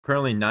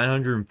Currently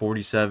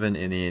 947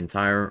 in the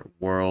entire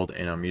world,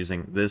 and I'm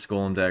using this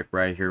Golem deck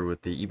right here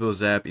with the Evo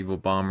Zap, Evo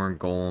Bomber,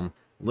 Golem,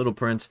 Little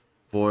Prince,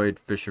 Void,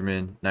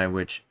 Fisherman, Night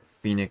Witch,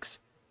 Phoenix,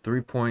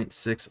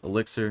 3.6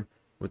 Elixir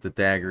with the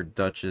Dagger,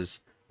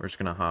 Duchess. We're just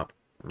going to hop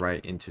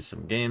right into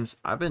some games.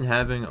 I've been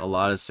having a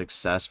lot of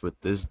success with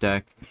this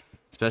deck,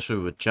 especially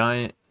with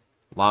Giant,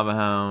 Lava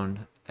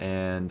Hound,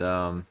 and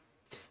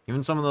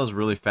even some of those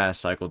really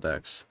fast cycle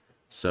decks.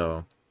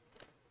 So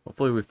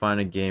hopefully we find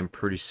a game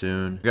pretty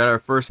soon. We got our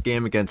first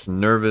game against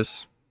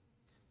Nervous.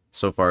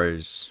 So far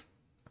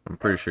I'm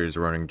pretty sure he's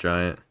running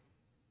Giant.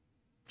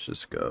 Let's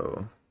just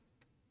go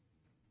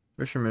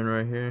Fisherman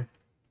right here.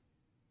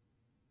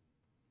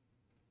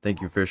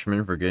 Thank you,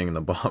 Fisherman, for getting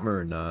the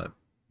Bomber, not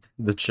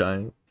the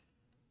Giant.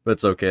 But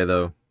it's okay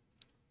though.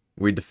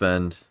 We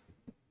defend.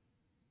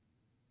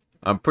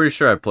 I'm pretty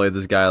sure I played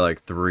this guy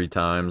like 3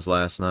 times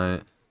last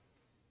night.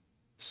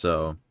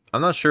 So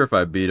I'm not sure if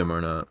I beat him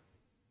or not.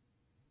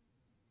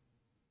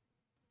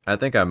 I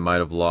think I might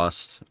have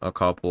lost a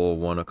couple,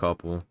 won a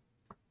couple.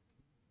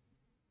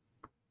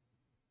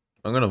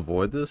 I'm gonna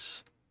avoid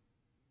this.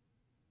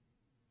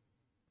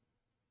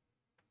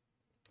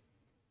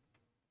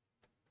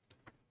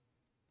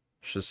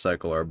 Let's just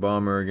cycle our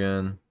Bomber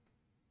again.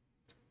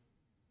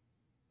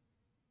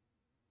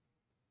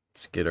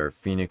 Let's get our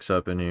Phoenix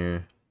up in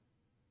here.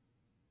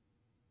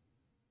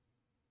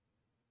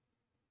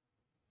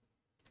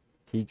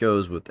 He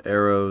goes with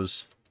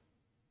arrows.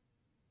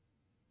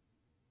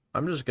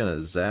 I'm just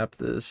gonna zap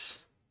this.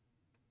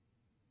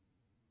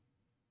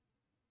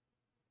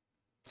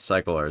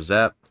 Cycle our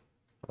zap.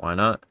 Why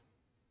not?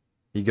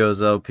 He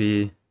goes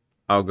LP.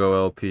 I'll go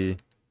LP.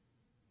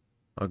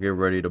 I'll get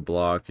ready to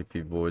block if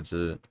he voids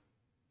it.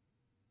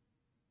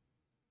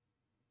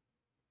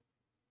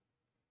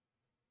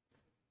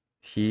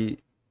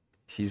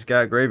 He's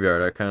got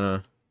graveyard. I kind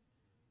of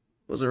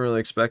wasn't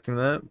really expecting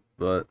that,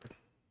 but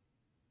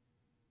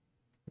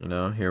you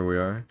know, here we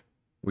are.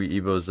 We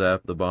Evo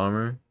zap the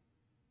Bomber.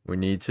 We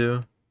need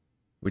to.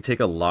 We take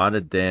a lot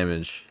of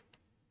damage,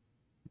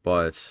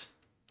 but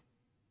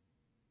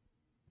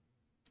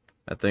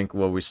I think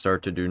what we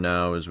start to do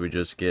now is we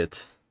just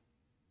get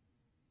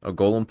a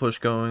Golem push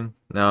going.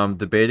 Now I'm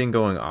debating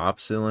going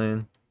opposite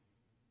lane.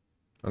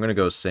 I'm gonna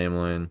go same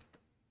lane.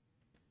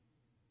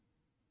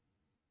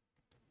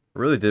 I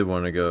really did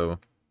want to go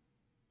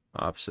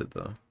opposite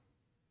though.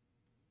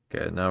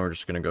 Okay, now we're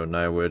just gonna go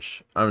Night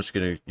Witch. I'm just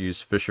gonna use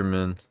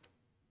Fisherman.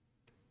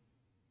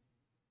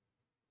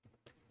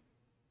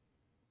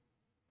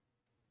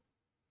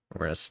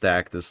 We're gonna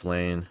stack this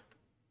lane.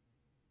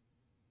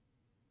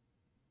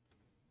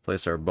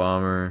 Place our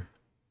Bomber.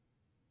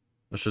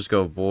 Let's just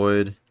go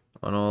Void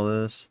on all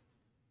this.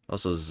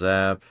 Also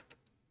Zap.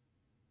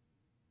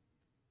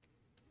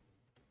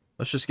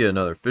 Let's just get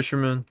another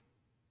Fisherman.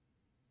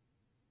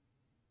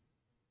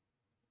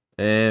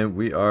 And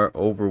we are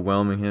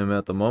overwhelming him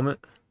at the moment.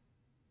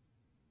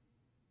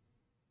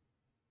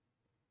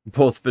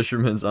 Both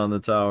Fishermen's on the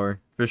tower.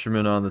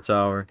 Fisherman on the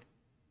tower.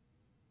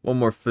 One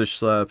more Fish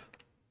Slap.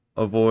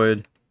 A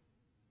Void.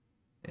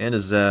 And a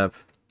Zap.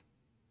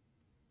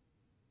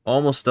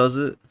 Almost does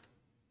it.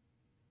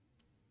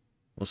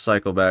 We'll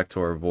cycle back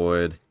to our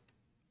Void.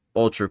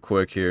 Ultra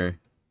quick here.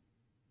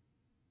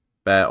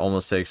 Bat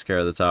almost takes care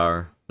of the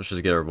tower. Let's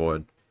just get our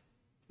Void.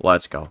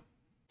 Let's go.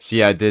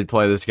 See, I did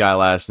play this guy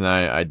last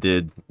night. I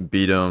did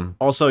beat him.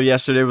 Also,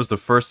 yesterday was the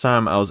first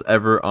time I was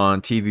ever on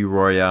TV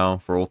Royale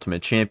for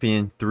Ultimate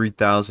Champion.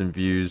 3,000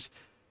 views.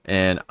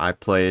 And I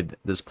played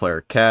this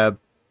player, Cab.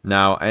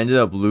 Now, I ended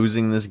up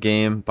losing this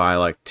game by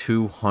like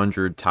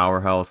 200 tower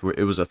health.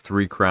 It was a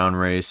 3-crown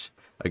race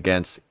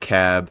against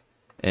Cab.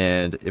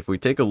 And if we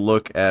take a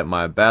look at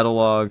my battle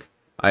log,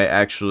 I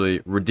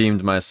actually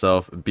redeemed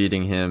myself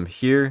beating him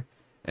here.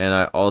 And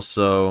I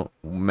also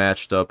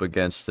matched up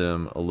against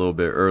him a little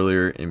bit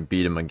earlier and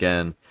beat him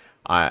again.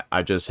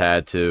 I just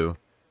had to.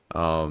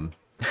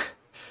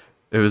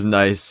 It was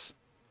nice,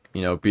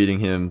 you know, beating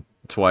him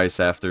twice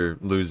after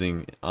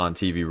losing on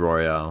TV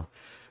Royale.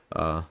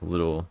 A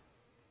little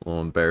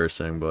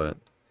embarrassing, but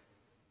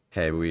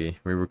hey, we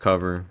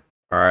recover.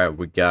 All right,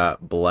 we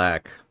got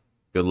black.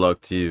 Good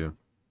luck to you.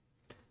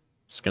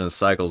 Just gonna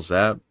cycle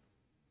Zap.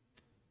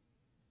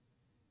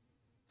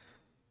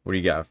 What do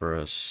you got for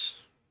us?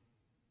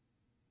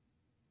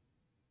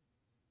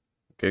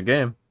 Good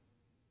game.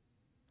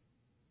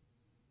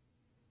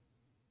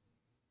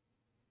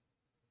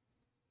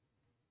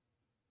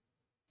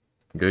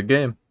 Good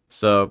game.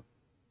 So,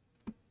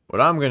 what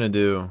I'm going to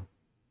do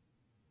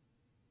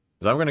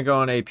is I'm going to go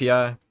on API,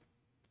 and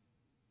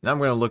I'm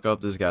going to look up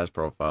this guy's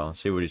profile and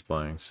see what he's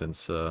playing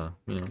since, you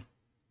know,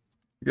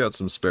 we got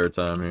some spare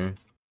time here.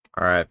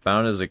 Alright,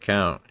 found his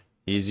account.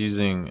 He's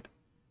using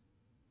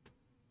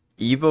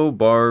Evo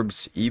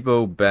Barbs,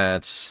 Evo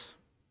Bats,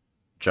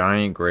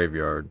 Giant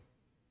Graveyard.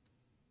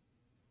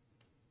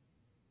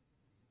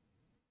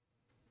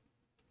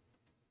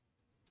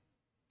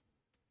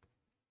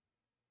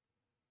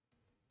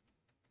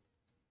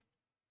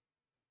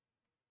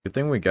 Good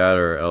thing we got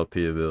our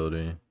LP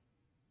ability.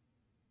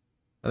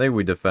 I think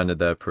we defended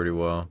that pretty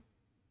well.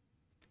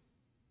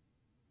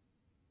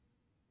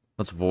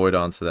 Let's void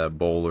onto that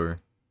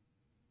bowler.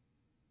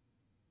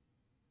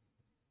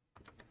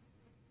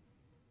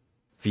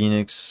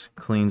 Phoenix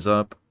cleans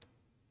up.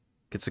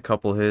 Gets a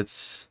couple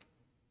hits.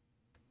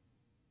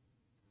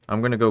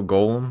 I'm going to go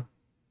Golem.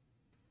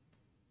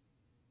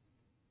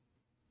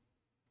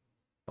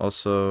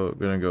 Also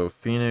going to go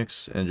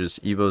Phoenix and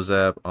just Evo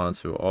Zap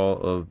onto all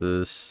of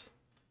this.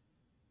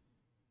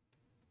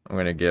 I'm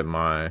going to get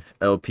my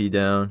LP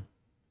down.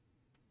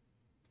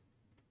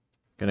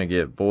 Going to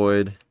get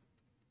Void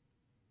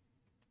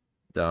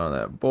down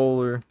that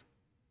bowler.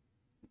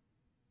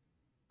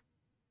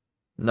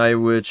 Night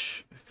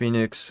Witch,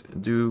 Phoenix,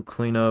 do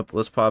clean up.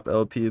 Let's pop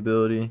LP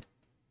ability.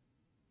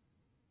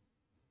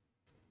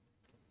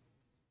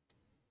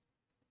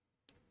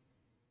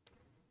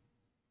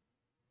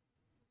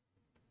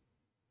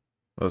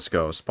 Let's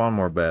go. Spawn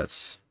more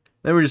bats.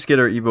 Then we just get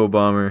our Evo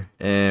Bomber,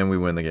 and we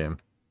win the game.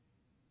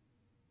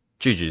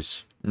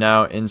 GG's.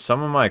 Now, in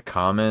some of my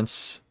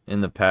comments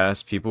in the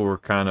past, people were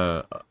kind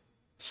of...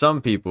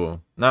 Some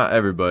people, not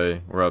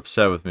everybody, were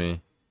upset with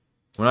me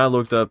when I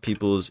looked up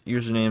people's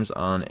usernames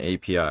on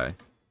API.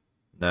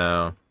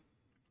 Now,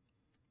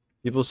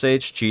 people say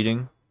it's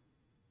cheating.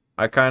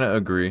 I kind of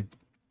agree.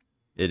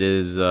 It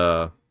is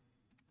a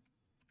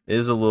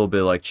little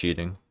bit like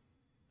cheating.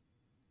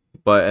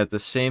 But at the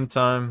same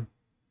time,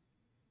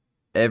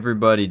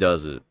 everybody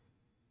does it.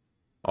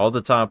 All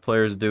the top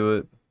players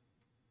do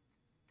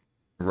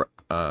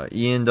it.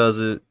 Ian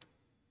does it.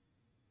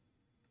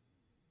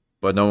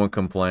 But no one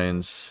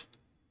complains.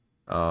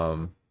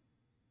 So,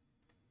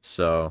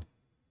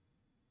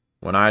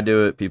 when I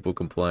do it, people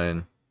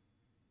complain.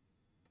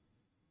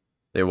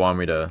 They want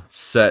me to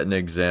set an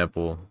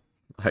example,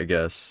 I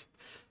guess.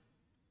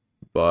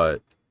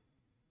 But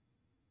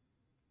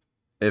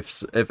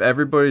if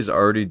everybody's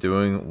already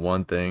doing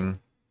one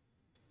thing,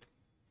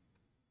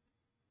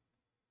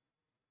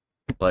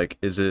 like,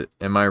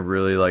 am I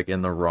really, like,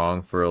 in the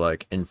wrong for,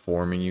 like,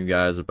 informing you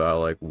guys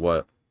about, like,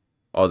 what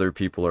other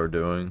people are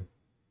doing?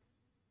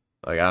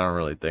 Like, I don't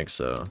really think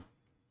so.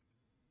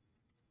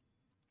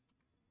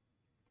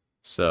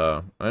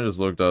 So, I just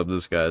looked up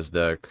this guy's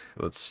deck.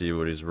 Let's see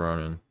what he's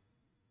running.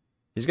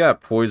 He's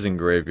got Poison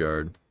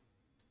Graveyard.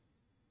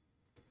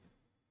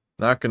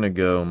 Not gonna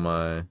go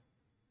my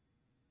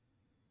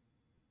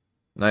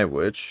Night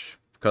Witch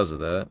because of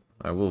that.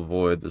 I will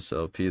void this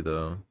LP,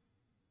 though.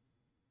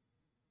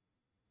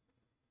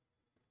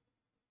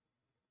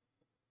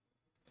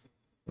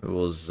 We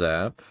will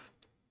zap.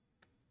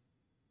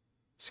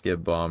 Let's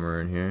get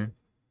Bomber in here.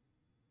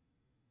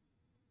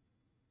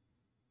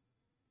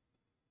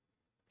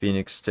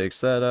 Phoenix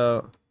takes that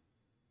out.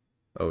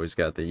 Oh, he's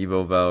got the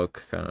Evo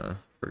Valk. Kind of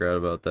forgot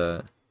about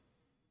that.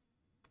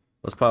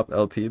 Let's pop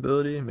LP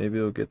ability. Maybe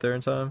it'll get there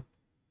in time.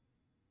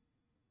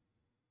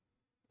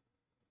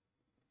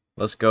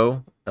 Let's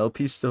go.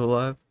 LP's still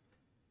alive.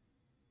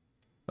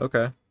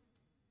 Okay.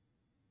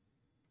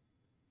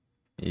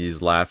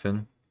 He's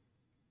laughing.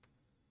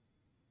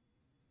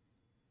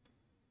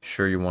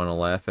 Sure you want to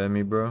laugh at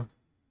me, bro?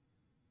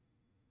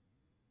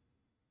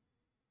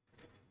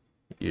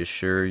 You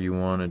sure you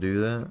want to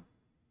do that?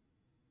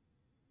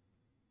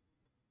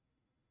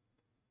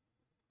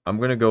 I'm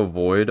gonna go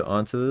Void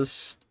onto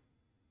this.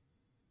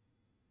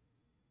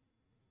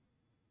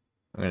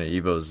 I'm gonna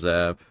Evo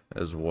Zap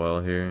as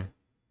well here.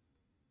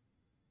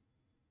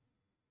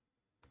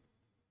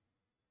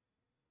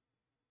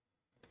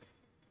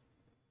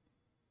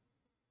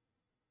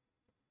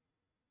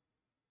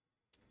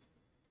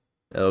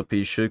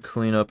 LP should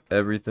clean up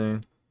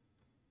everything.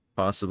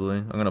 Possibly.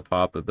 I'm gonna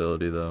pop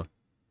ability though.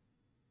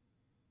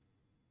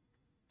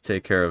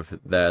 Take care of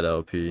that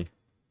LP.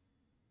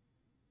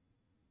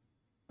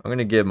 I'm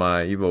gonna get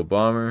my Evo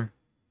Bomber.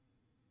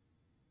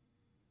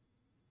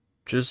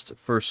 Just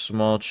for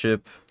small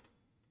chip.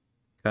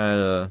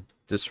 Kinda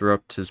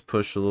disrupt his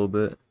push a little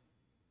bit.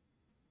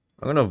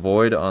 I'm gonna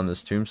Void on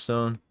this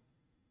Tombstone.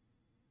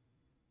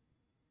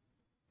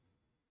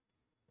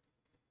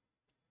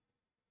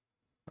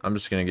 I'm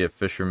just gonna get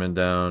Fisherman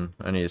down.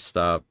 I need to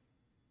stop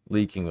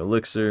leaking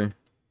Elixir.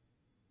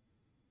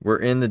 We're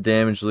in the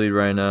damage lead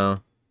right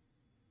now.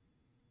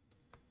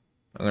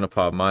 I'm gonna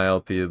pop my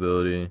LP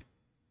ability.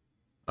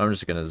 I'm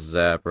just gonna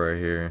zap right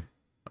here.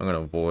 I'm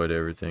gonna Void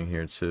everything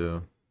here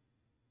too.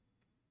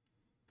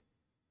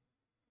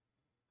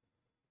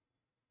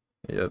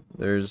 Yep,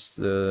 there's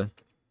the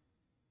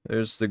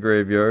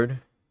graveyard.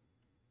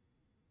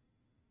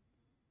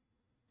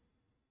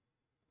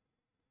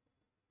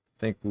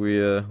 Think we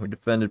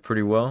defended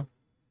pretty well.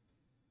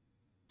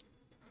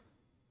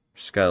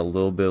 Just got a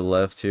little bit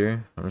left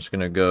here. I'm just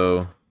gonna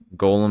go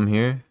Golem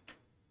here.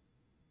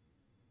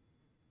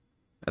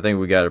 I think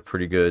we got a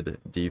pretty good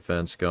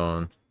defense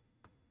going.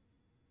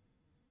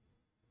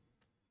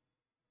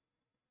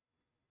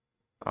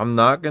 I'm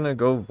not gonna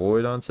go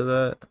Void onto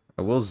that.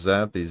 I will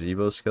zap these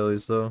Evo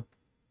Skellies though.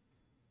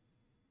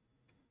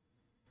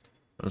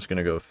 I'm just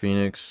gonna go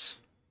Phoenix.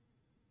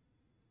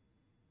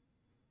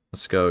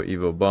 Let's go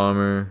Evo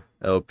Bomber.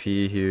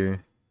 LP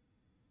here.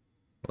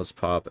 Let's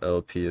pop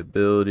LP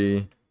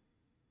ability.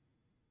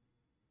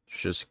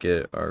 Let's just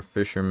get our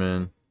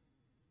Fisherman.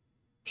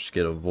 Just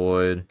get a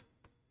Void.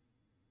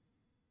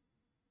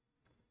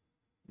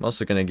 I'm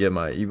also going to get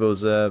my Evo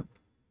Zap.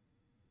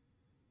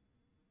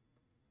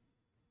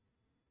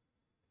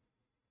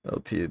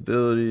 LP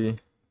ability.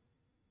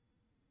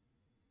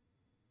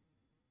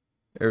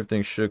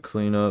 Everything should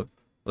clean up.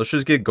 Let's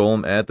just get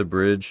Golem at the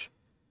bridge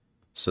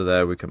so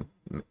that we can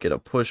get a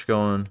push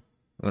going.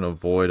 I'm going to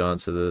Void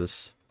onto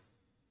this.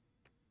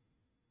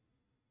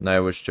 Night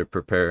Witch to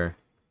prepare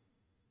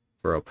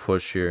for a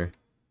push here.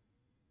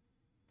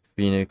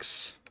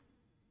 Phoenix.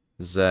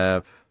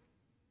 Zap.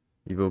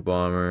 Evo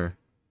Bomber.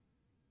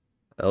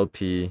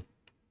 LP.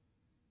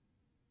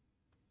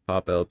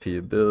 Pop LP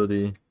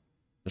ability.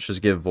 Let's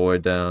just get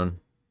Void down.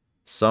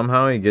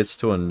 Somehow he gets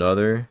to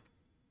another.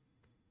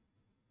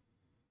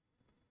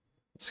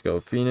 Let's go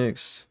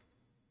Phoenix.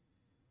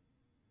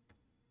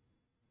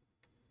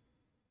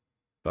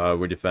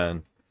 We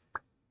defend.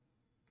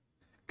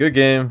 Good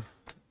game.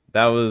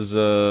 That was,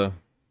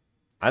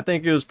 I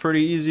think it was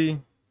pretty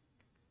easy.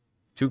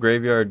 2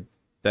 graveyard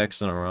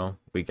decks in a row.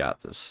 We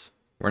got this.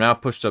 We're now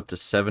pushed up to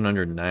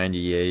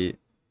 798.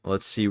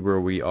 Let's see where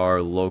we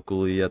are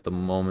locally at the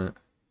moment.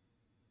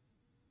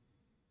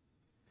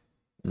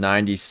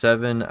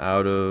 97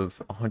 out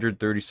of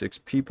 136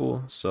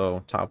 people.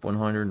 So top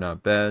 100,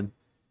 not bad.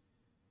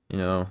 You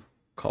know,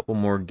 a couple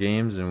more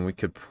games and we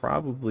could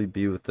probably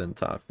be within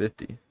top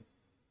 50.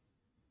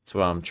 That's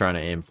what I'm trying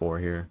to aim for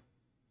here.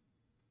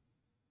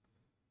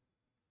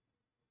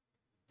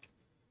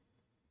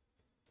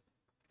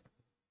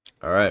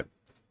 All right.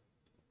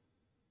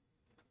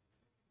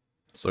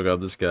 Let's look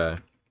up this guy.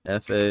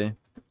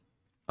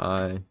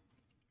 F-A-I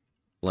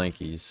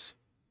Blankies.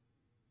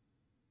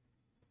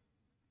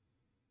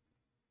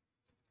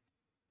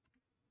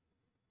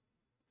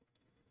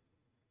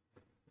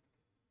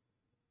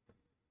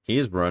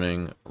 He's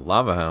running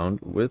Lava Hound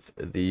with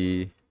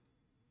the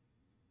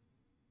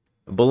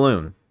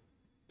Balloon.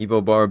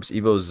 Evo Barbs,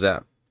 Evo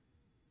Zap.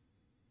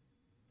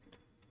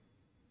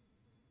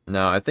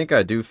 Now, I think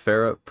I do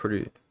fare up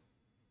pretty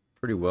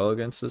well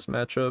against this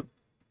matchup.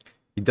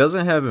 He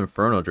doesn't have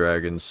Inferno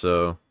Dragons,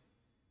 so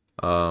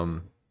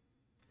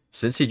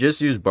since he just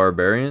used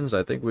Barbarians,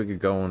 I think we could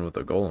go in with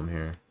a Golem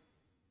here.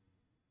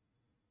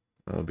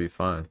 And we'll be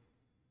fine.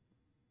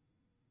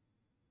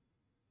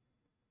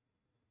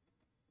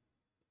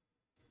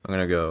 I'm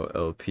gonna go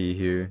LP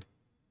here.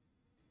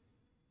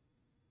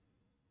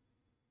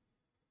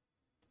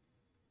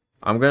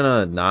 I'm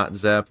gonna not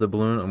zap the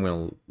balloon. I'm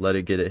gonna let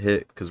it get it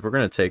hit because we're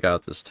gonna take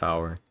out this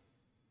tower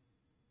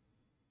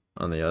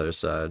on the other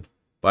side.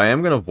 But I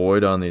am gonna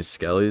Void on these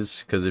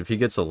skellies because if he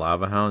gets a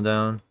Lava Hound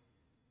down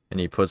and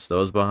he puts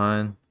those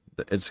behind,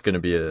 it's gonna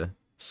be a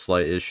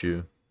slight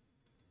issue.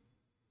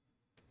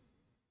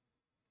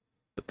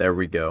 But there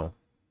we go.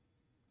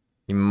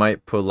 He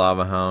might put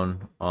Lava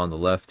Hound on the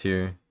left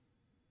here.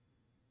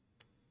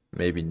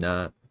 Maybe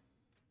not.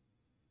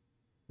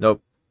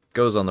 Nope.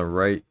 Goes on the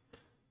right.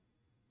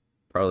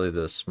 Probably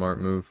the smart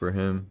move for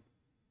him.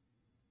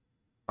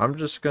 I'm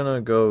just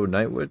gonna go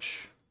Night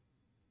Witch.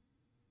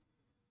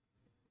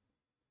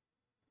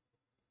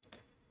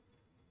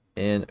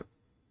 And,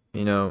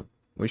 you know,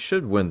 we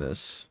should win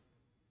this.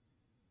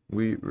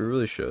 We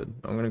really should.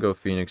 I'm gonna go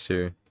Phoenix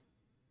here.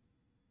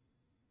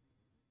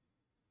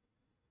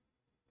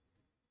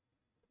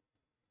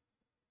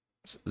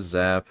 Let's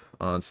zap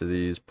onto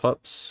these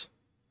pups.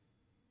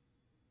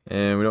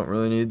 And we don't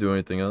really need to do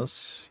anything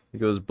else. He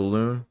goes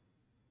Balloon.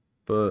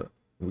 But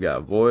we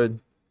got Void.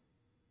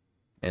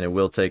 And it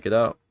will take it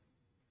out.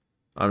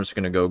 I'm just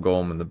going to go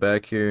Golem in the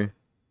back here.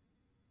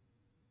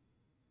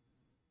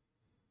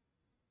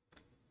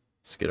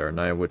 Let's get our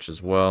Night Witch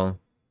as well.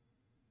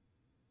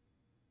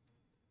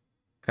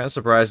 Kind of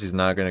surprised he's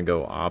not going to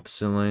go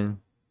opposite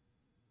lane.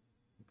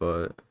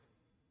 But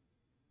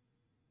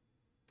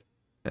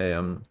hey,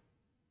 I'm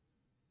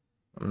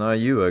not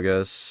you, I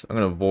guess. I'm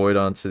going to Void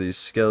onto these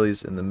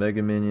Skellies in the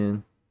Mega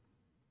Minion.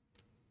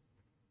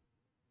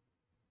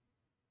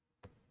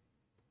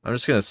 I'm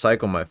just going to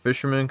cycle my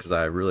Fisherman because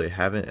I really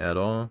haven't at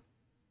all.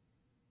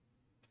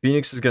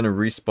 Phoenix is going to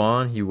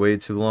respawn. He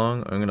waited too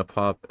long. I'm going to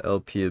pop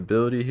LP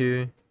ability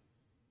here.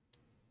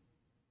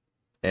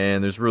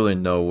 And there's really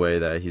no way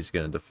that he's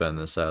going to defend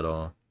this at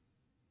all.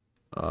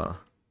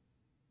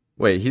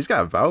 Wait, he's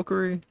got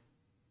Valkyrie?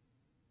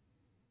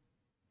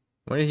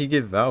 When did he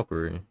get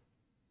Valkyrie?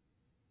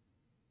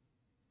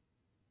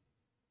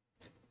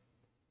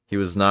 He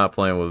was not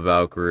playing with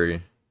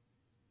Valkyrie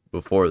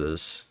before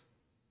this.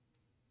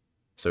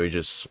 So he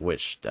just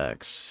switched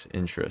decks.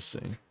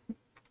 Interesting.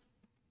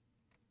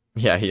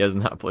 Yeah, he has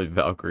not played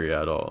Valkyrie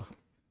at all.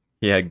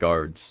 He had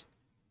guards.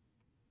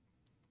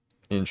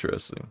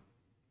 Interesting.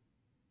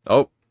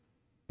 Oh,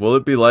 will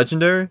it be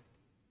legendary?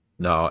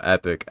 No,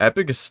 epic.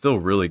 Epic is still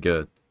really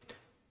good.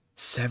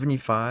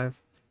 75?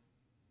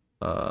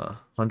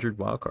 100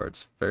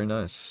 wildcards. Very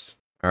nice.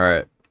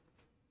 Alright.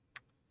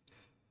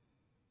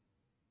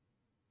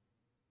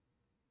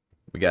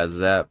 We got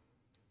Zap.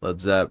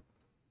 Let's Zap.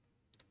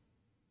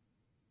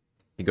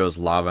 He goes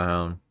Lava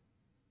Hound.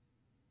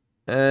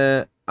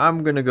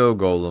 I'm gonna go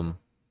Golem.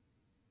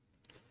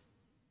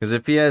 Because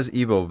if he has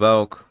Evo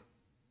Velk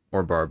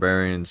or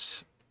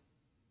Barbarians,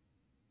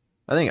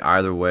 I think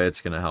either way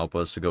it's gonna help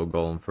us to go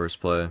Golem first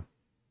play.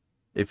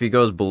 If he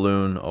goes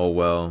Balloon, oh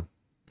well,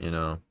 you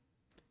know,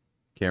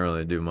 can't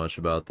really do much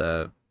about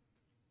that.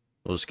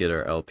 We'll just get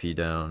our LP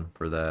down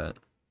for that.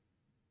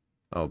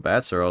 Oh,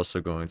 bats are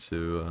also going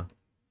to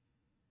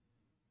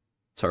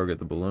target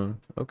the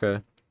balloon.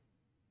 Okay.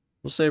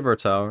 We'll save our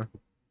tower.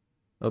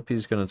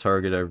 LP's going to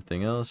target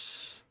everything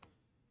else.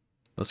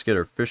 Let's get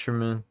our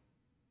fisherman.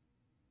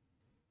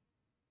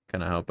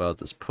 Kind of help out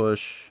this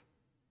push.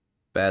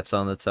 Bats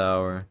on the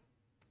tower.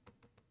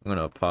 I'm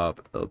going to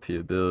pop LP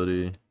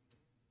ability.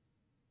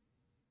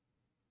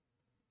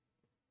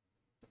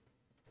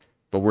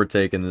 But we're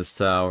taking this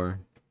tower.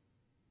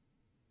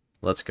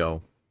 Let's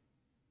go.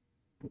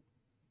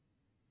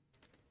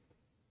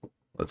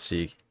 Let's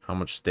see how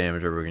much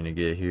damage are we going to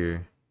get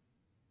here.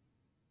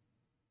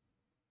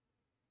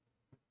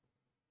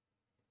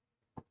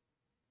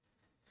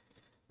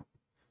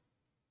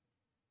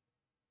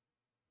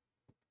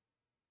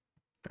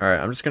 Alright,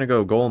 I'm just going to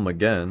go Golem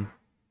again.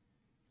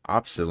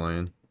 Opposite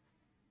lane.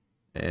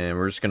 And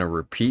we're just going to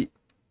repeat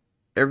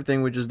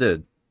everything we just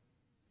did.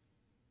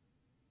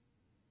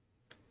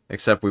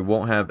 Except we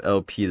won't have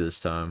LP this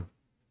time.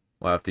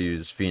 We'll have to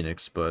use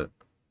Phoenix, but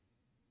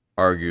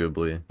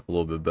arguably a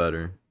little bit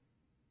better.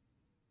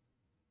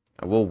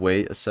 I will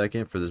wait a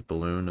second for this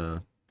balloon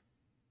to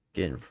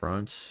get in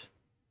front.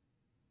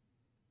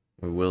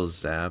 We will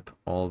zap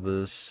all of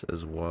this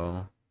as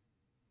well.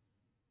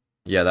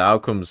 Yeah, the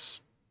outcome's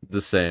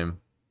the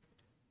same.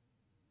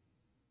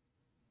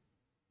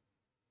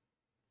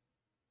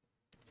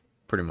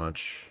 Pretty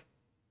much.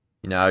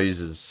 He now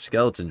uses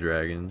skeleton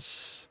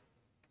dragons.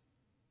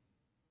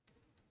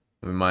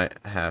 We might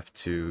have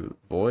to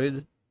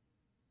void.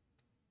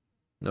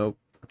 Nope,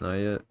 not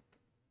yet.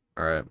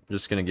 Alright,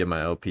 just gonna get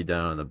my LP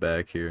down in the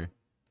back here.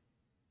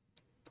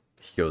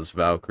 He goes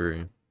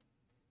Valkyrie.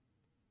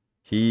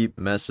 He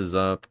messes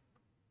up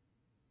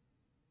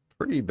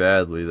pretty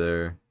badly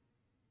there.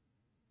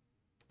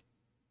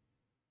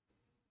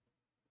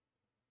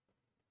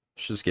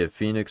 Let's just get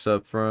Phoenix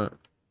up front.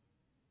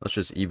 Let's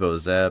just Evo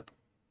Zap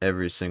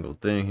every single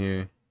thing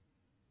here.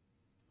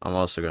 I'm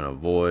also gonna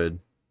void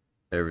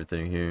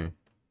everything here.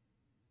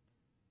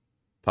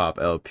 Pop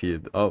LP.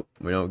 Oh,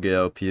 we don't get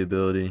LP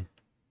ability.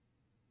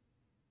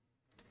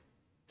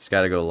 He's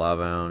got to go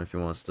Lava Hound if he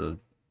wants to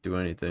do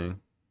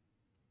anything.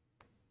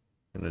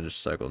 Gonna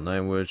just cycle Night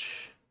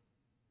Witch.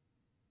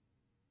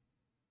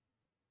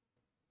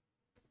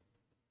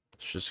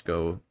 Let's just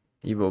go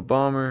Evo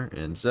Bomber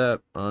and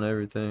Zap on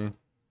everything.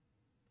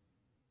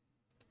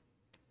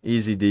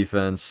 Easy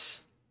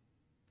defense.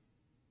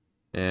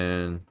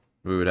 And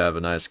we would have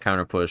a nice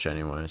counter push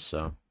anyway,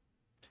 so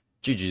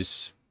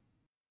GG's.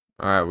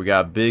 Alright, we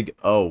got Big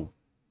O. I'm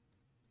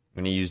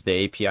going to use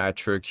the API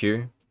trick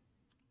here.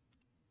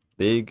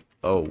 Big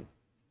O.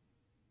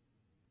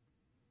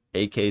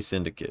 AK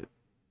Syndicate.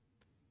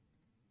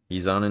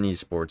 He's on an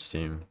esports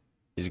team.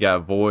 He's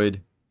got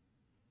Void.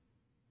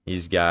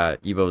 He's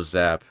got Evo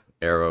Zap,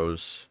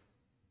 arrows.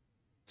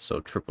 So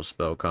triple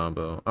spell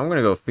combo. I'm going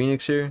to go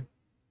Phoenix here. In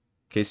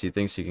case he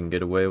thinks he can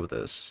get away with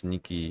a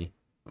sneaky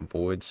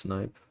Void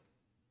snipe.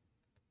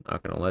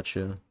 Not going to let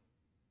you.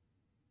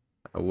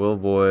 I will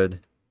Void.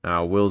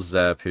 I will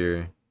Zap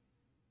here.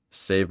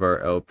 Save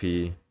our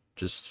LP.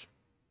 Just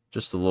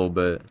a little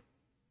bit.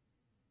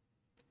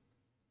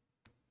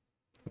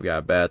 We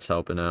got bats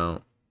helping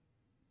out.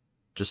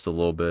 Just a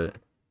little bit.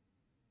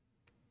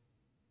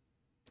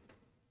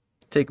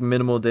 Take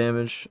minimal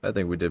damage. I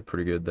think we did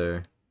pretty good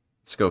there.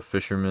 Let's go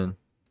Fisherman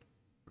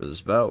for this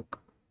Valk.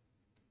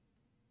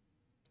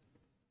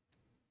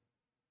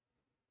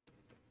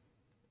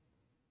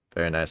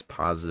 Very nice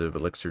positive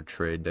elixir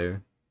trade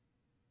there.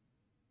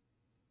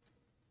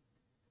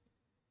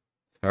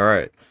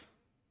 Alright.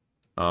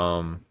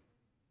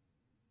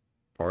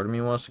 Part of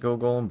me wants to go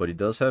Golem, but he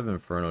does have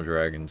Inferno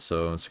Dragon,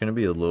 so it's going to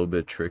be a little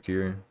bit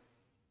trickier.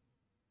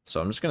 So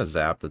I'm just going to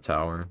zap the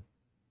tower.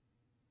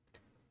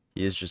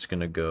 He is just going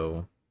to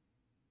go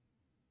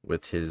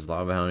with his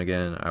Lava Hound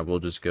again. I will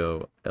just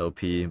go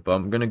LP, but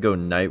I'm going to go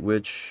Night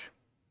Witch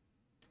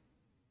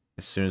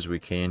as soon as we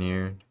can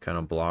here. Kind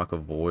of block a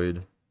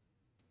Void.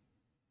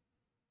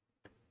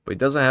 But he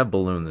doesn't have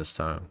Balloon this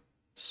time,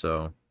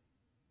 so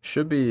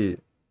should be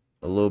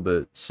a little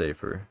bit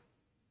safer.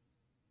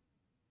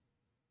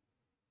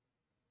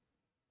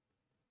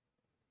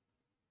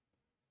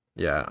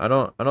 Yeah, I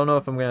don't know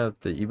if I'm gonna have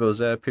to Evo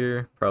Zap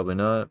here. Probably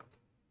not.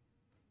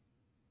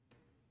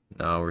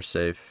 No, we're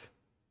safe.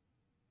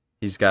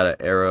 He's got an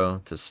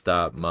arrow to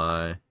stop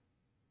my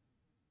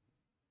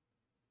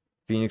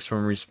Phoenix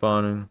from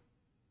respawning.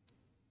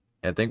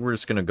 I think we're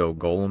just gonna go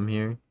Golem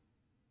here.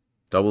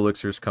 Double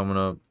Elixir's coming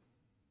up.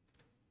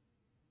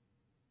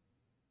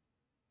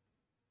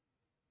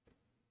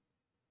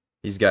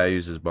 He's got to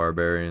use his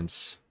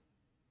Barbarians.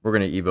 We're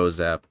going to Evo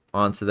Zap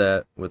onto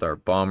that with our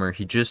Bomber.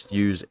 He just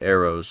used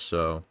arrows,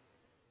 so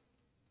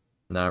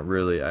not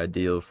really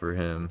ideal for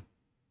him.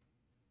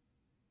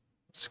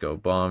 Let's go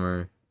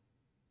Bomber.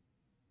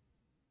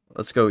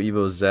 Let's go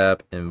Evo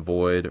Zap and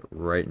Void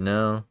right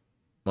now.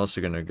 I'm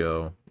also going to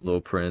go Little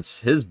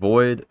Prince. His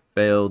Void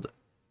failed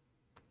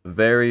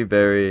very,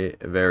 very,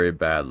 very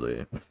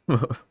badly.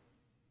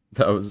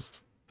 That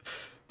was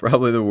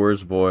probably the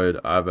worst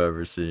Void I've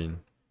ever seen.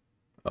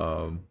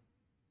 Let's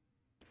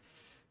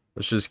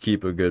just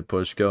keep a good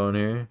push going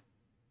here.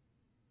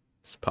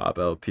 Let's pop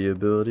LP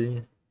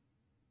ability.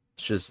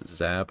 Let's just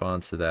zap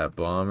onto that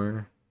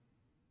Bomber.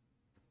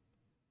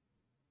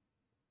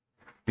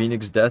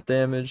 Phoenix death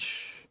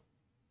damage.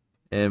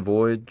 And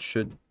Void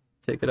should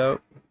take it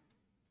out.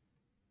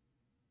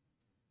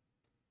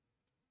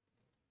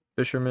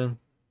 Fisherman.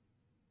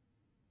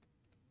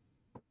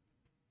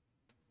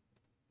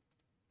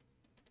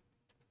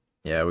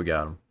 Yeah, we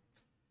got him.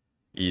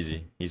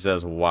 Easy. He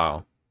says,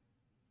 wow.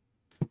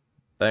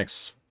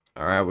 Thanks.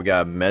 Alright, we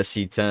got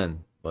Messy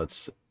 10.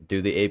 Let's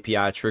do the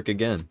API trick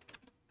again.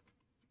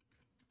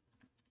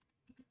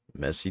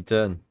 Messy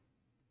 10.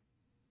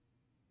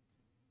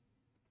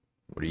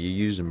 What are you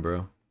using,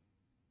 bro?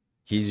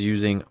 He's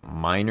using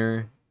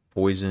minor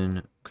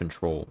poison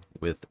control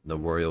with the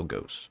Royal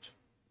Ghost.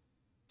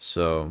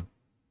 So,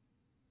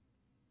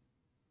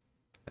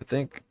 I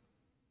think,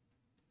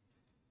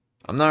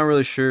 I'm not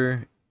really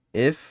sure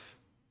if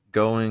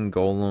going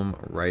Golem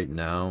right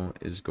now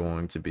is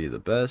going to be the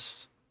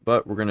best,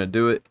 but we're going to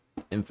do it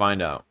and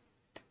find out.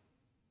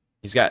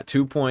 He's got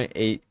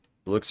 2.8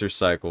 elixir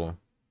cycle.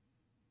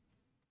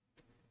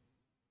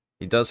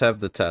 He does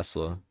have the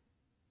Tesla.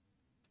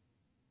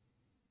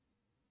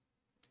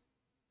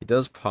 He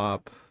does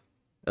pop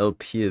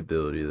LP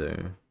ability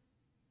there.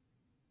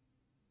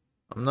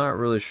 I'm not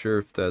really sure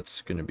if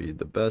that's going to be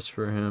the best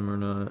for him or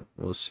not.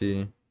 We'll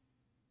see.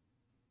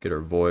 Get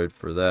our Void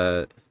for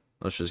that.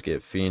 Let's just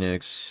get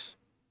Phoenix.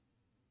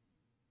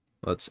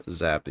 Let's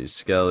zap these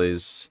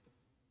Skellies.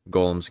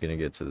 Golem's going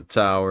to get to the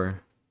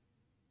tower.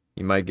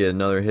 He might get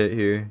another hit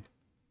here.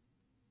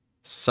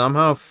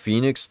 Somehow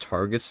Phoenix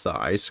targets the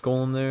Ice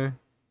Golem there.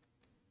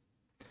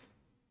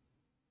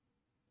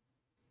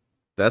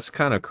 That's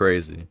kind of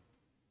crazy.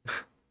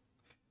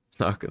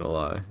 Not gonna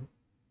lie.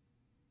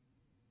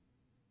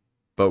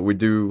 But we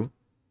do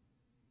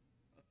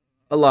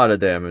a lot of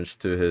damage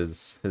to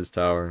his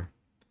tower.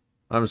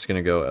 I'm just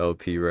gonna go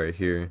LP right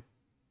here.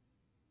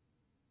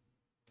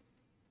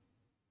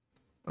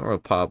 I'm gonna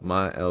pop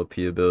my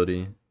LP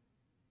ability.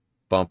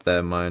 Bump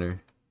that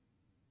miner.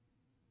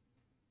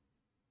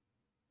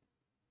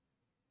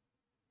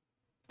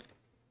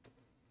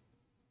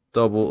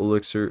 Double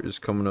elixir is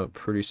coming up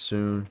pretty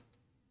soon.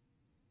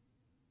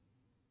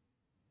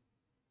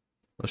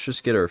 Let's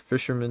just get our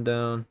Fisherman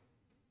down.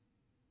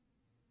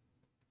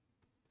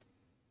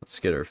 Let's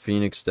get our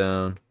Phoenix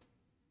down.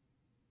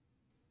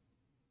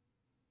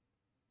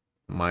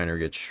 Miner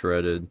gets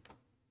shredded.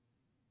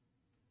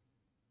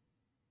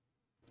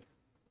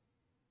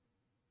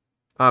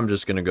 I'm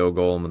just going to go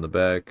Golem in the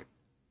back.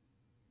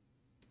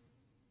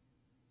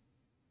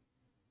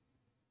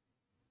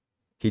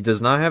 He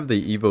does not have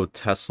the Evo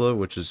Tesla,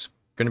 which is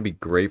going to be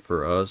great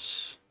for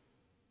us.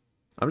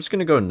 I'm just going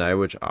to go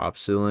Nightwitch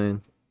opposite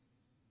lane.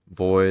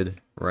 Void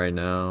right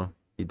now.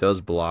 He does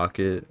block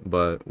it,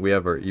 but we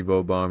have our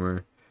Evo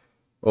Bomber.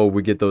 Oh,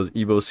 we get those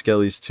Evo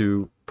Skellies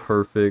too.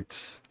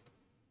 Perfect.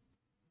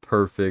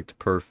 Perfect,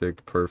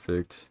 perfect,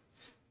 perfect.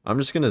 I'm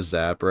just going to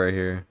zap right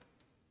here.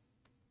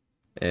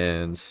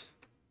 And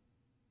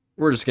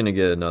we're just going to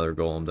get another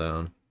Golem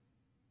down.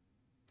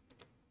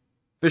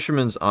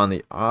 Fisherman's on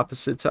the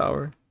opposite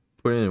tower.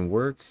 Putting in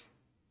work.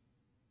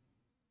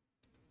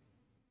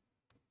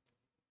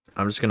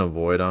 I'm just going to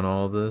Void on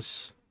all of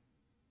this.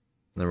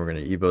 And then we're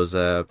going to Evo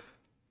Zap.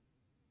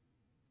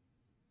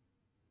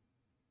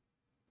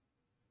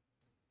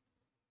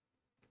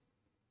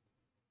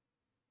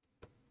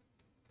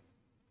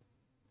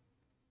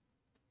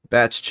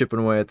 Bat's chipping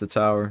away at the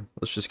tower.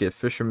 Let's just get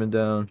Fisherman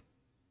down.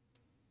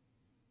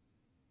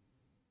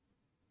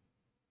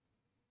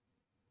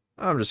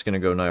 I'm just going to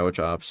go Nightwitch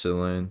opposite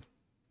lane. In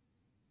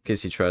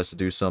case he tries to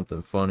do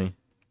something funny.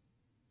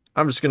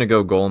 I'm just going to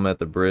go Golem at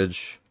the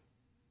bridge.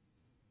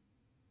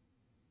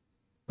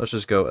 Let's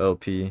just go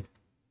LP.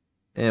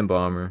 And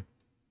Bomber.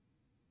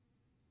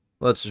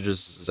 Let's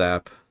just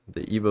zap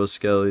the Evo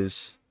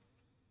Skellies.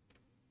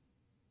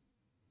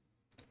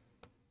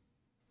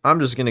 I'm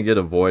just going to get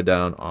a Void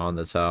down on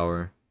the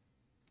tower.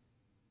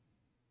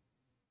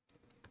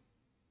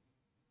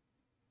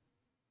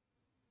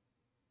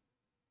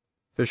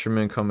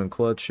 Fisherman coming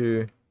clutch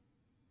here.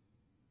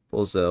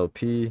 Pulls the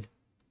LP.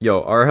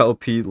 Yo, our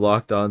LP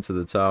locked onto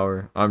the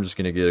tower. I'm just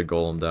going to get a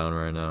Golem down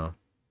right now.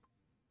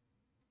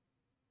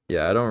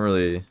 Yeah, I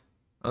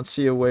don't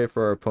see a way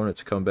for our opponent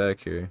to come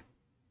back here.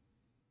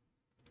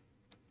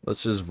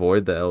 Let's just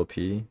Void the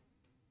LP.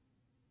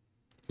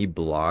 He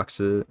blocks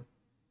it.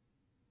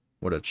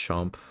 What a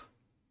chump.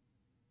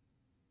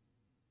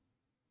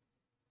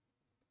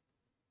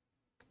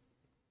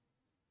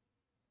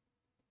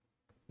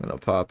 I'm gonna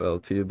pop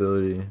LP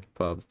ability.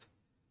 Pop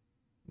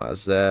my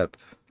zap.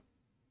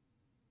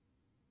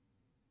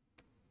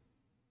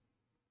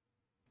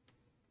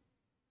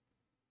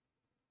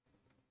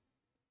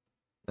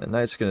 That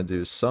knight's gonna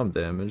do some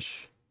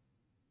damage.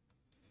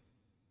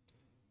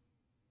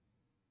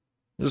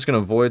 I'm just gonna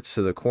void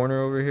to the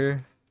corner over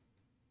here.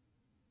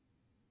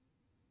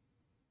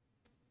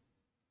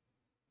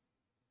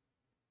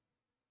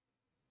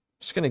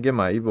 Just gonna get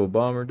my Evo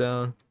Bomber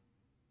down.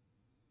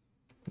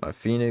 My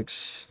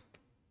Phoenix.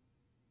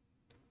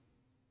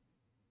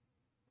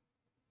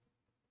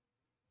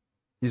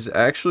 He's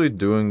actually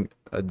doing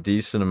a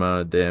decent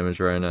amount of damage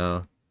right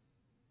now,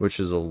 which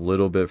is a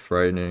little bit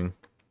frightening.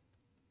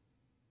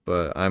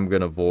 But I'm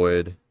gonna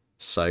void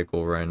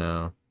cycle right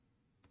now.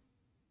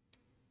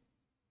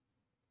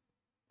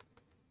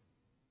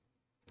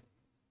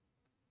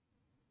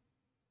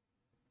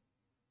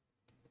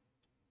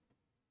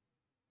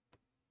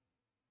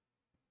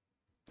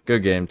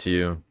 Good game to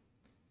you.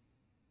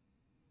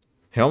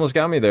 He almost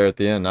got me there at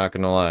the end, not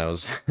gonna lie. I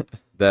was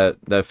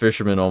that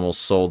fisherman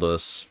almost sold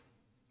us.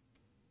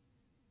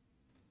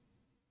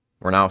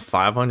 We're now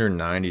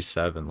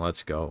 597.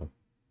 Let's go.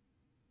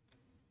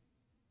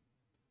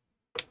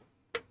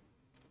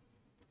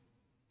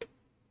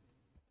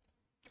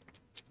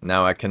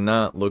 Now I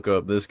cannot look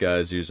up this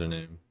guy's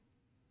username.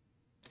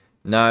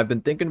 Now I've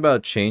been thinking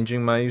about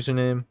changing my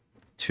username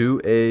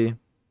to a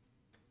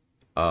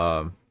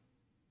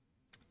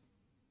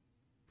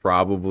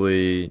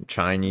probably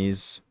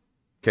Chinese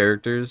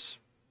characters,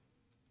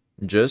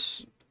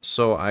 just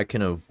so I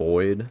can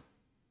avoid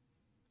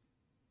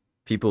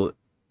people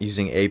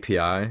using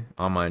API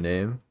on my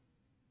name.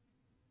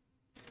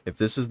 If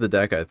this is the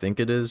deck I think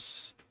it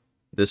is,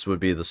 this would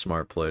be the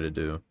smart play to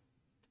do.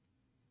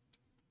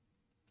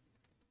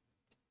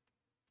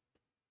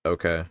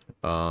 Okay,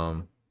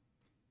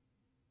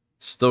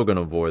 still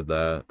gonna avoid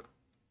that.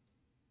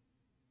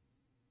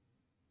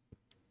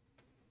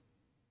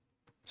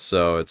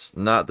 So it's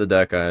not the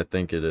deck I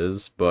think it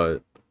is,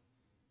 but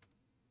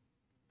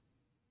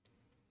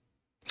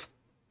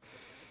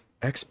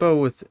Expo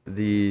with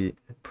the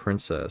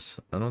princess.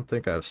 I don't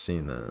think I've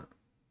seen that.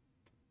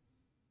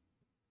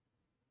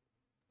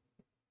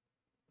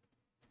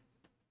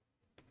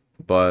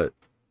 But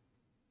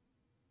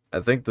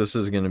I think this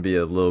is going to be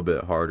a little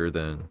bit harder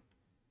than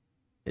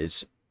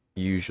it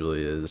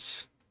usually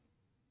is.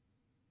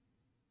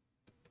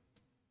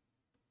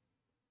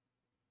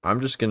 I'm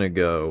just going to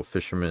go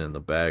fisherman in the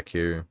back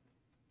here.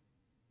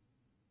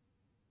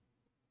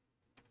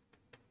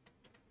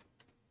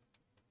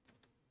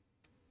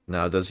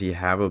 Now, does he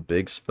have a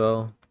big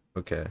spell?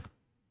 Okay.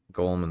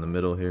 Golem in the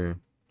middle here.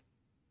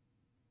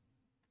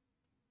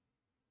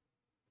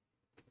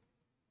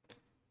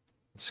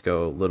 Let's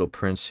go Little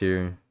Prince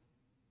here.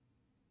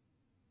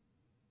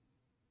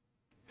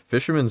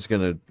 Fisherman's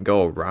gonna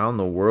go around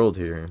the world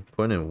here,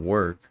 put in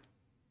work.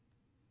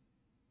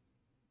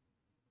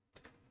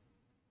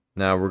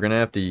 Now, we're gonna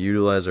have to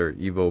utilize our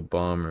Evo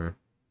Bomber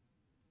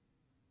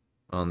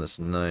on this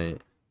knight.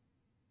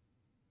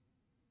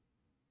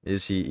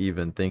 Is he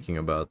even thinking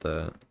about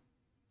that?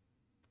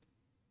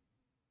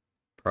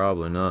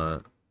 Probably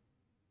not.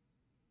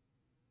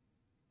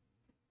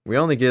 We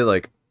only get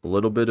like a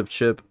little bit of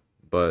chip,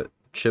 but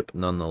chip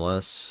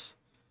nonetheless.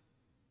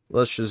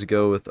 Let's just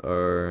go with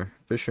our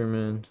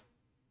fisherman.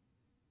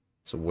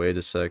 So wait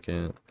a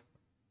second.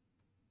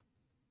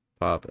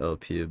 Pop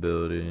LP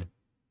ability.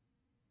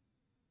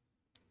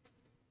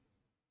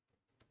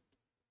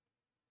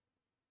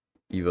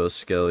 Evo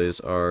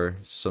Skellies are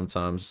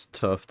sometimes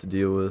tough to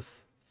deal with.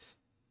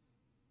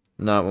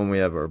 Not when we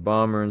have our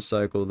bomber in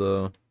cycle,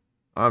 though.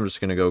 I'm just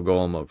going to go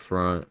Golem up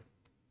front.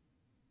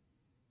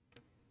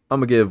 I'm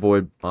going to get a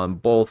void on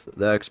both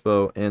the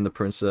Expo and the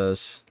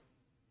Princess.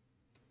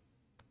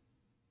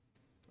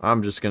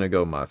 I'm just going to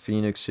go my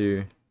Phoenix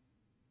here.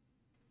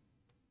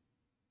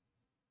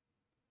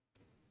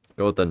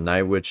 Go with the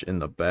Night Witch in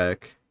the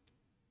back.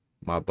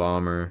 My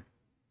bomber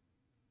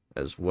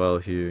as well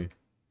here.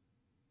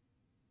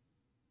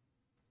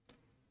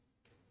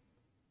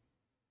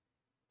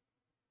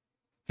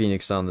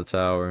 Phoenix on the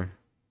tower.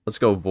 Let's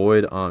go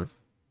Void on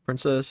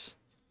Princess.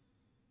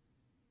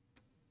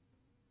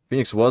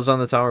 Phoenix was on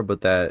the tower,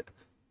 but that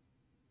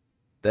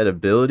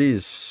ability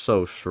is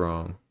so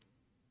strong.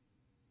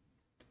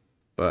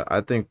 But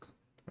I think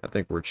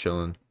we're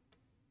chilling.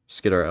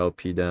 Just get our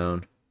LP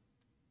down.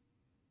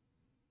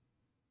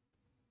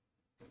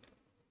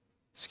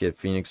 Let's get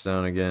Phoenix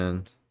down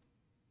again.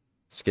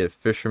 Let's get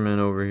Fisherman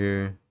over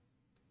here.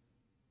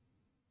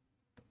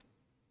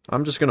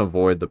 I'm just gonna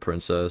void the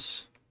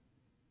Princess.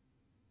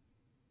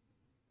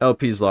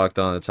 LP's locked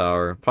on the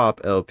tower. Pop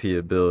LP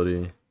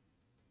ability.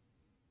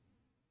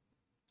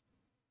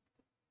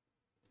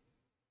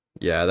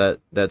 Yeah,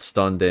 that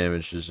stun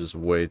damage is just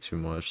way too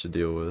much to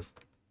deal with.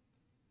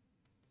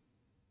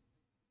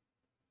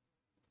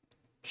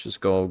 Let's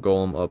just go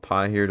Golem up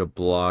high here to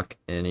block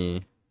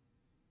any.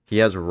 He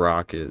has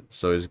Rocket,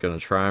 so he's gonna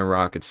try and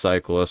Rocket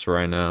cycle us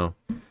right now.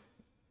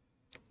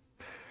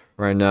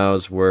 Right now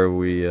is where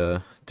we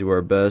do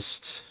our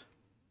best.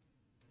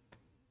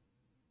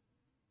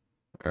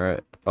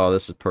 Alright. Oh,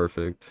 this is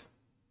perfect.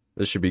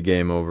 This should be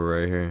game over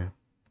right here.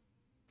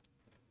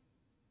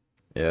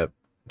 Yep.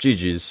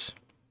 GG's.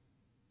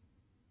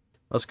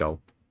 Let's go.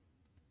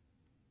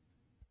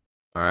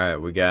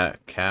 Alright, we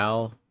got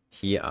Cal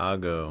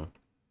Hiago.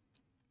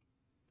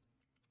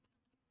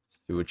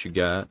 See what you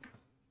got.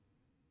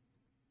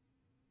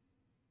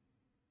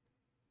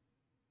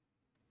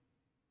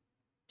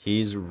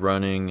 He's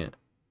running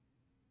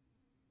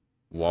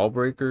wall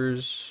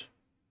breakers,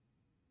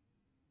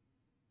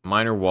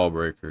 minor wall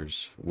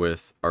breakers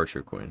with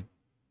Archer Queen.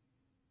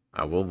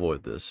 I will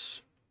avoid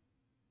this.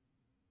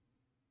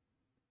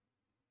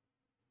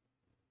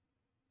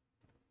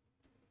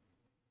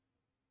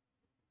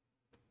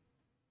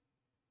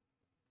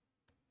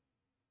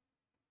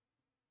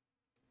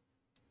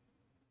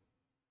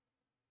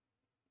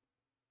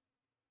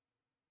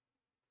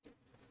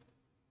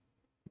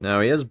 Now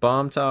he has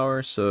bomb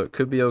tower, so it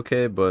could be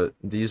okay, but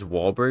these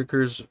wall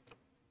breakers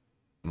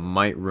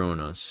might ruin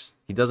us.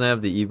 He doesn't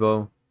have the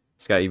Evo.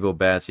 He's got Evo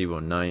Bats,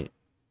 Evo Knight.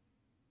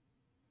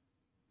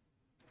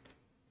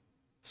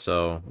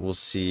 So we'll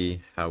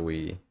see how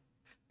we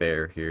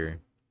fare here.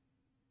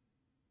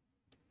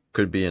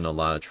 Could be in a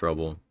lot of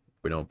trouble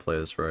if we don't play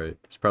this right.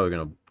 He's probably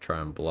gonna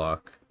try and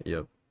block.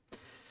 Yep.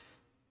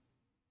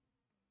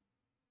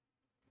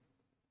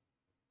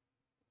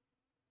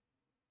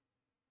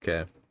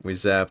 Okay, we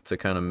zap to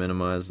kind of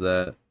minimize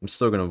that. I'm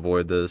still gonna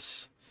avoid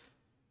this.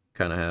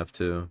 Kind of have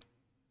to.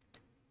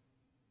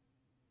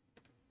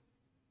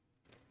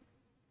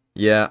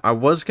 Yeah, I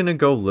was gonna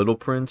go Little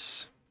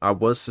Prince. I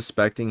was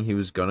suspecting he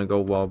was gonna go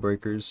Wall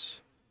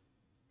Breakers.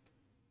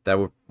 That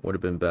would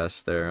have been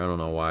best there. I don't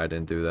know why I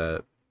didn't do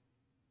that.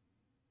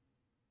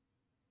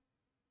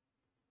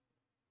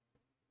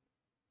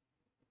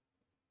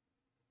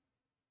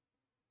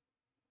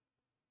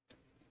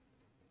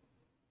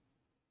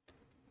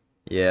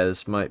 Yeah,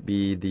 this might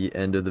be the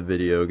end of the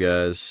video,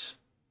 guys.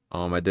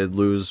 I did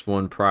lose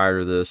one prior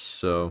to this,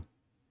 so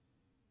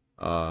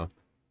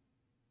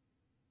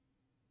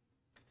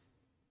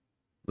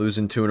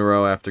losing 2 in a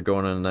row after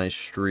going on a nice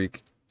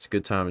streak. It's a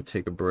good time to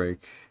take a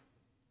break.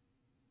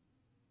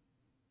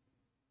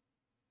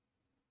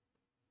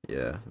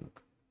 Yeah.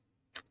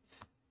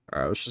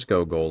 Alright, let's just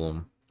go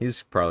Golem.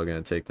 He's probably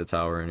gonna take the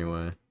tower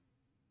anyway.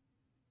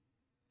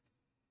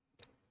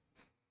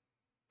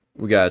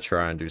 We gotta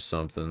try and do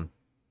something.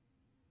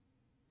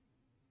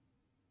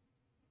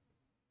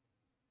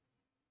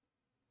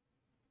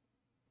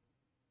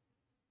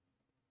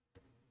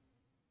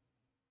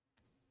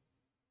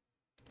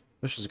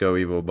 Let's just go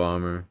Evo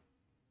Bomber.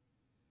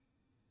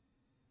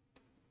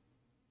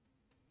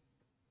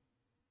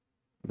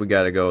 We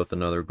gotta go with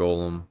another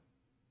Golem.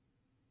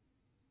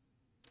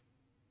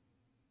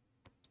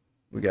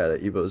 We got an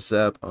Evo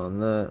Zap on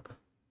that.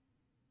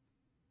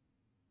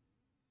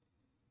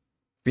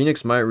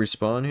 Phoenix might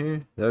respawn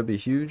here. That would be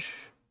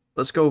huge.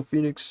 Let's go,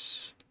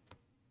 Phoenix.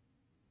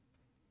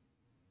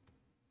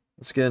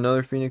 Let's get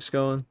another Phoenix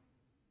going.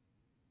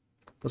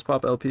 Let's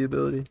pop LP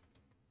ability.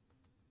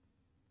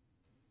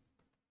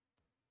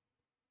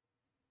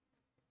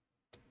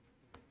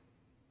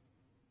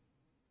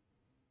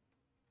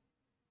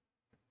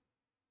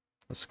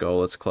 Let's go.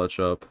 Let's clutch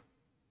up.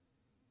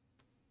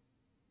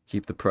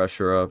 Keep the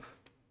pressure up.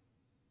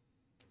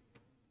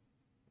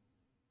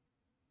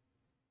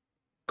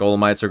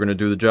 Golemites are going to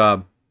do the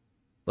job.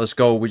 Let's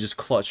go. We just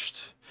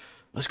clutched.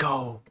 Let's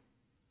go.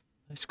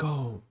 Let's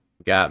go.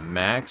 We got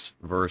Max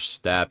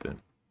Verstappen.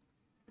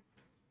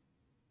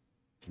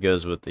 He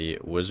goes with the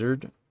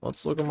Wizard.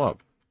 Let's look him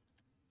up.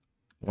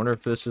 Wonder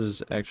if this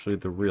is actually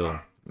the real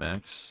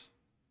Max.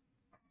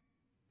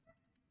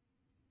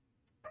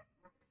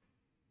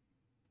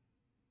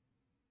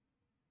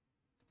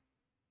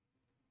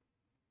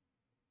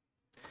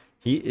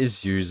 He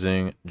is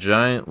using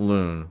Giant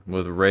Loon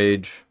with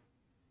Rage.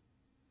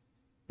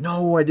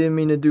 No, I didn't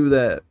mean to do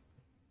that.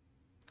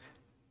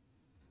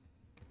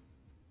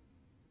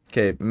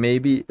 Okay,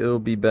 maybe it'll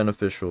be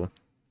beneficial.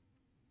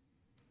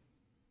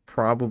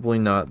 Probably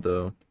not,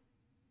 though.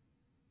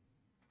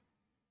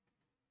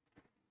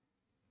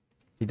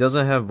 He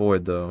doesn't have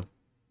Void, though.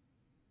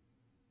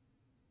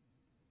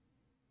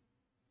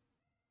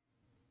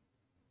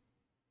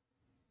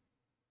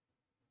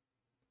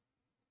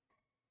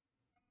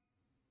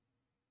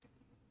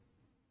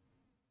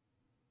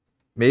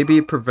 Maybe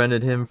it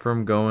prevented him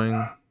from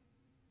going.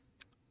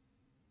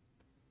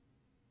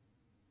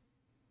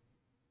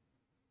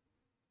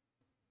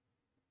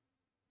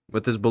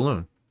 With his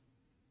balloon.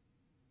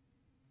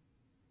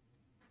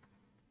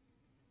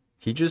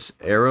 He just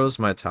arrows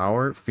my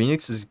tower.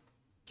 Phoenix is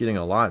getting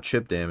a lot of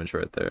chip damage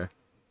right there.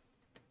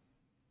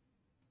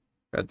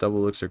 Got double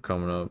elixir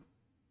coming up.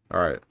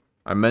 Alright.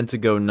 I meant to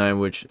go Night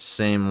Witch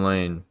same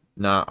lane,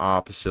 not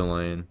opposite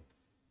lane.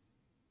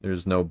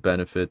 There's no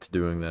benefit to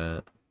doing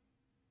that.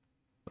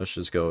 Let's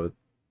just go with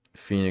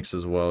Phoenix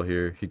as well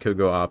here. He could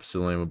go opposite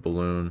lane with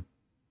balloon.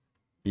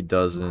 He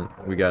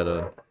doesn't. We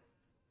gotta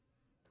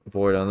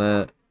avoid on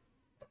that.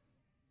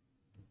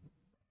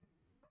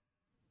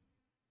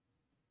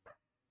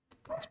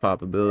 Let's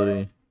pop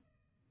ability.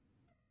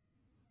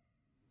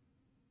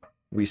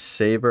 We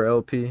save our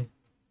LP.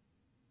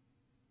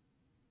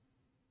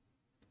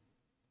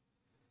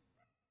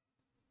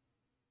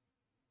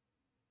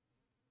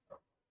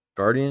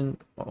 Guardian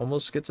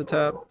almost gets a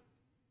tap.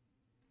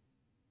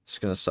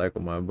 Just gonna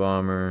cycle my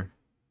bomber.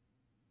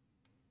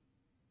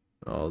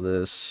 All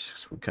this,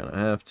 'cause we kind of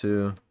have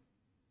to.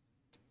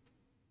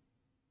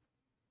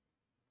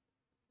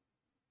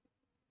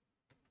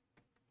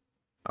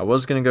 I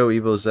was gonna go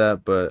Evo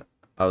Zap, but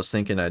I was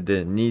thinking I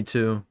didn't need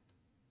to.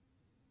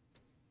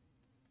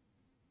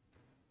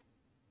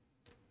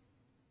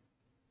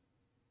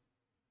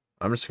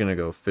 I'm just gonna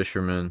go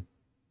Fisherman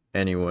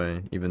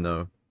anyway, even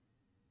though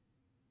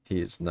he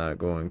is not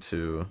going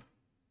to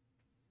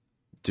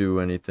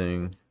do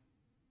anything.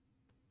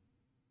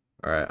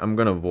 Alright, I'm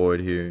gonna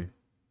Void here.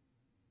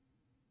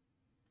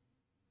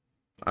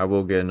 I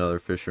will get another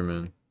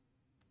Fisherman.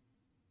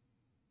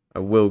 I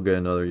will get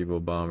another Evo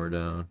Bomber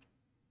down.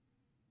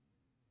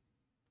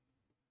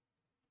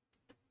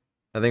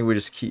 I think we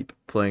just keep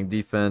playing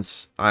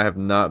defense. I have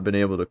not been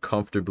able to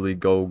comfortably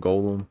go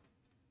Golem.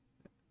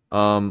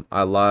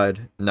 I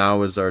lied.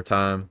 Now is our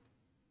time.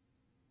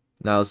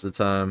 Now's the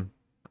time.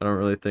 I don't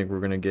really think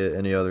we're going to get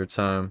any other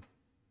time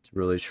to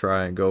really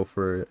try and go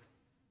for it.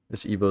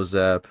 This Evo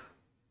Zap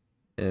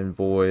and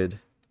Void.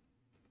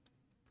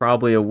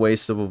 Probably a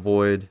waste of a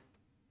Void.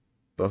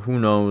 But who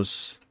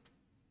knows.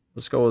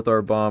 Let's go with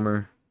our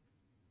Bomber.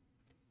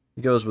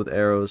 He goes with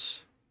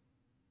arrows.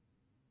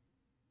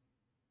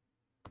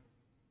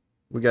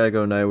 We gotta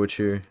go Night Witch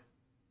here.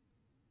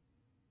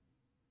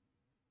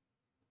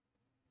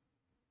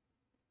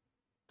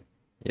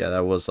 Yeah,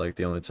 that was like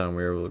the only time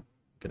we were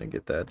gonna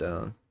get that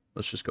down.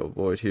 Let's just go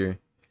Void here.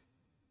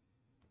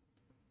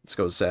 Let's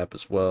go Zap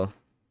as well.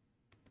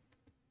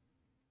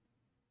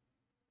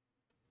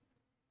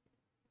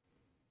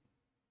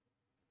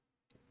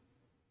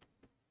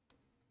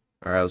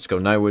 Alright, let's go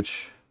Night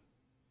Witch.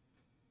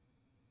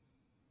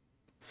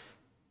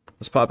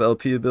 Let's pop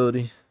LP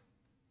ability.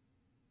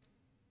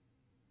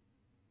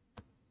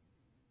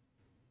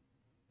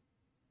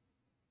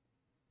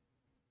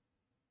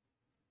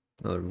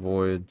 Another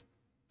Void.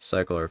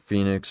 Cycle our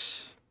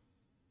Phoenix.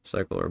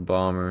 Cycle our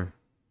Bomber.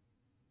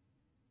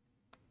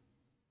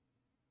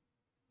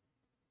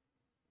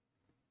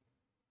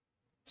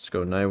 Let's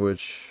go Night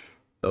Witch.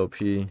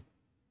 LP.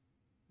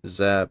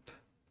 Zap.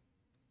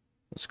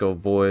 Let's go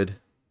Void.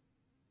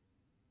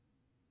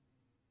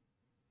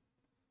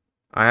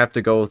 I have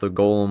to go with a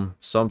Golem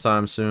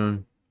sometime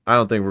soon. I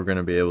don't think we're going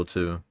to be able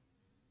to.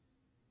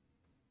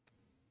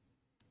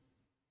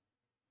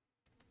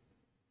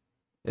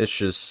 It's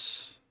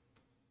just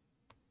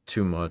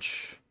too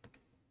much.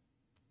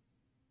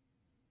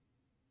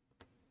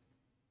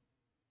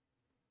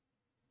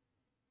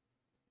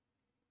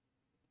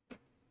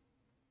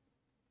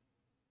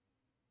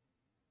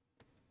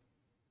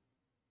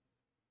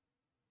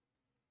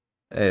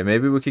 Hey,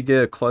 maybe we could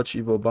get a clutch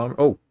Evo Bomber.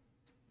 Oh,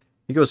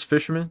 he goes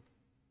Fisherman.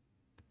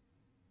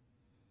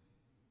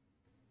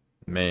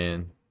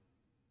 Man.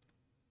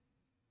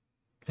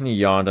 And he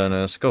yawned on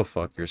us. Go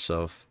fuck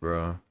yourself,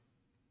 bro.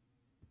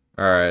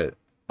 Alright.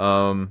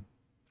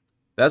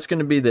 That's going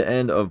to be the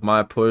end of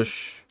my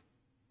push.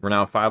 We're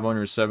now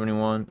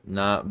 571.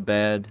 Not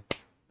bad.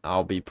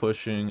 I'll be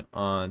pushing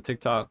on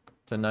TikTok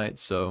tonight,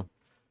 so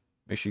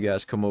make sure you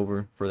guys come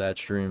over for that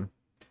stream.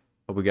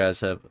 Hope you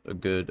guys have a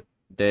good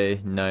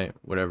day, night,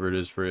 whatever it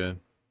is for you.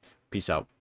 Peace out.